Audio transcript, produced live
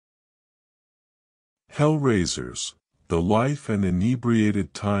Hellraisers, The Life and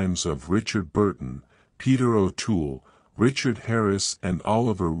Inebriated Times of Richard Burton, Peter O'Toole, Richard Harris and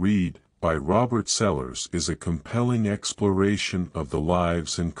Oliver Reed, by Robert Sellers is a compelling exploration of the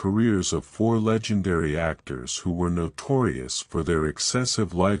lives and careers of four legendary actors who were notorious for their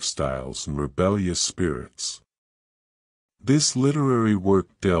excessive lifestyles and rebellious spirits. This literary work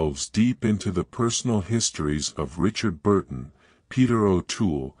delves deep into the personal histories of Richard Burton, Peter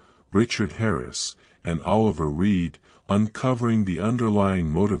O'Toole, Richard Harris, and Oliver Reed, uncovering the underlying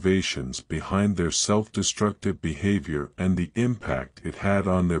motivations behind their self-destructive behavior and the impact it had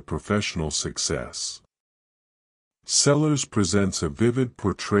on their professional success. Sellers presents a vivid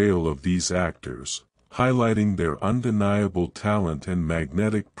portrayal of these actors, highlighting their undeniable talent and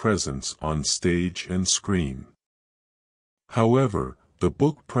magnetic presence on stage and screen. However, the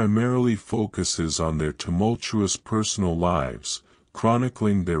book primarily focuses on their tumultuous personal lives,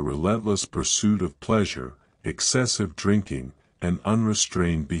 chronicling their relentless pursuit of pleasure, excessive drinking, and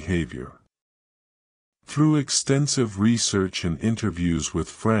unrestrained behavior. Through extensive research and interviews with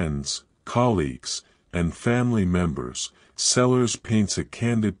friends, colleagues, and family members, Sellers paints a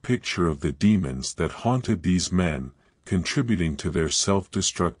candid picture of the demons that haunted these men, contributing to their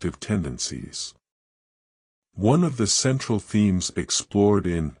self-destructive tendencies. One of the central themes explored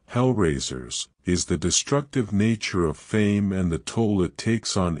in Hellraisers is the destructive nature of fame and the toll it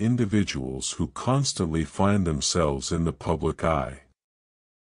takes on individuals who constantly find themselves in the public eye.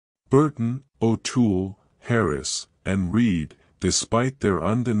 Burton, O'Toole, Harris, and Reed, despite their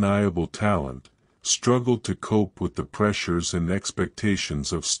undeniable talent, struggled to cope with the pressures and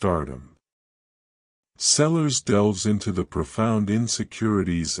expectations of stardom. Sellers delves into the profound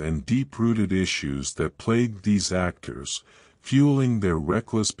insecurities and deep-rooted issues that plagued these actors, fueling their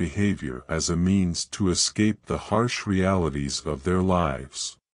reckless behavior as a means to escape the harsh realities of their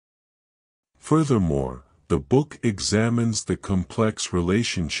lives. Furthermore, the book examines the complex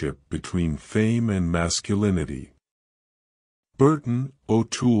relationship between fame and masculinity. Burton,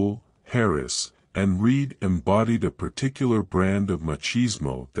 O'Toole, Harris, and Reed embodied a particular brand of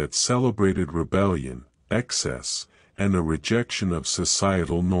machismo that celebrated rebellion, excess, and a rejection of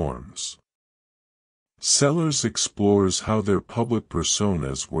societal norms. Sellers explores how their public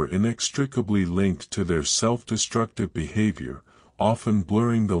personas were inextricably linked to their self-destructive behavior, often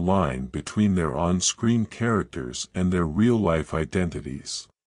blurring the line between their on-screen characters and their real-life identities.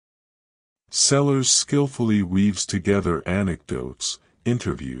 Sellers skillfully weaves together anecdotes,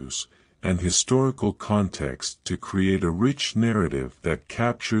 interviews, and historical context to create a rich narrative that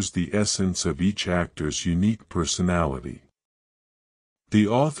captures the essence of each actor's unique personality. The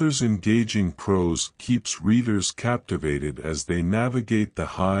author's engaging prose keeps readers captivated as they navigate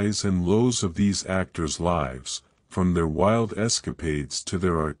the highs and lows of these actors' lives, from their wild escapades to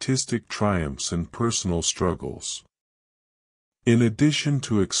their artistic triumphs and personal struggles. In addition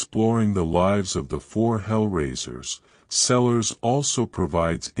to exploring the lives of the four Hellraisers, Sellers also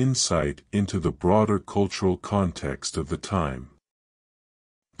provides insight into the broader cultural context of the time.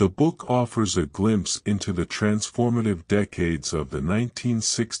 The book offers a glimpse into the transformative decades of the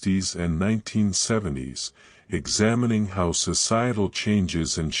 1960s and 1970s, examining how societal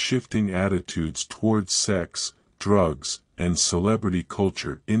changes and shifting attitudes towards sex, drugs, and celebrity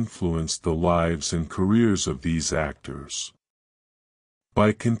culture influenced the lives and careers of these actors.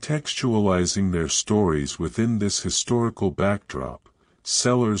 By contextualizing their stories within this historical backdrop,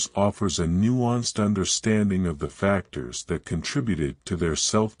 Sellers offers a nuanced understanding of the factors that contributed to their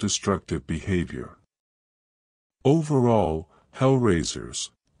self-destructive behavior. Overall, Hellraisers,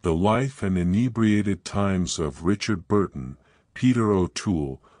 The Life and Inebriated Times of Richard Burton, Peter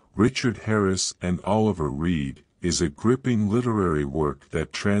O'Toole, Richard Harris and Oliver Reed, is a gripping literary work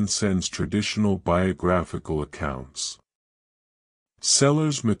that transcends traditional biographical accounts.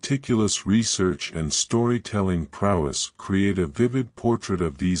 Sellers' meticulous research and storytelling prowess create a vivid portrait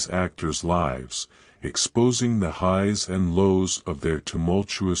of these actors' lives, exposing the highs and lows of their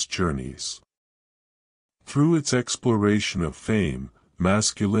tumultuous journeys. Through its exploration of fame,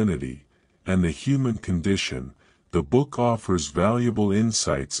 masculinity, and the human condition, the book offers valuable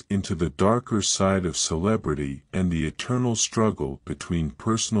insights into the darker side of celebrity and the eternal struggle between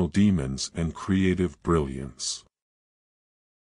personal demons and creative brilliance.